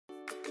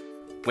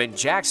When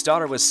Jack's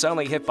daughter was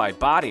suddenly hit by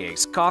body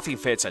aches, coughing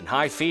fits, and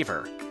high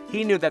fever,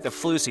 he knew that the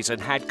flu season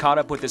had caught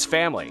up with his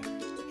family.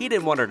 He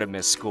didn't want her to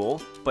miss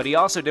school, but he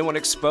also didn't want to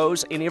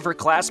expose any of her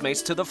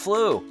classmates to the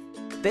flu.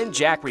 Then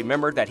Jack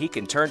remembered that he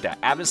can turn to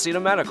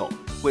Avecina Medical,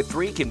 with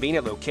 3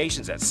 convenient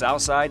locations at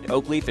Southside,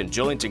 Oakleaf, and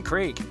Julington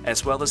Creek,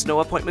 as well as no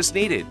appointments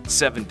needed,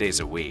 7 days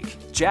a week.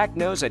 Jack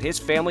knows that his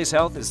family's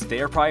health is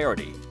their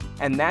priority,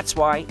 and that's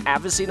why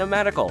Avecina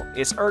Medical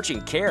is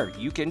urgent care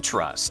you can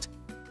trust.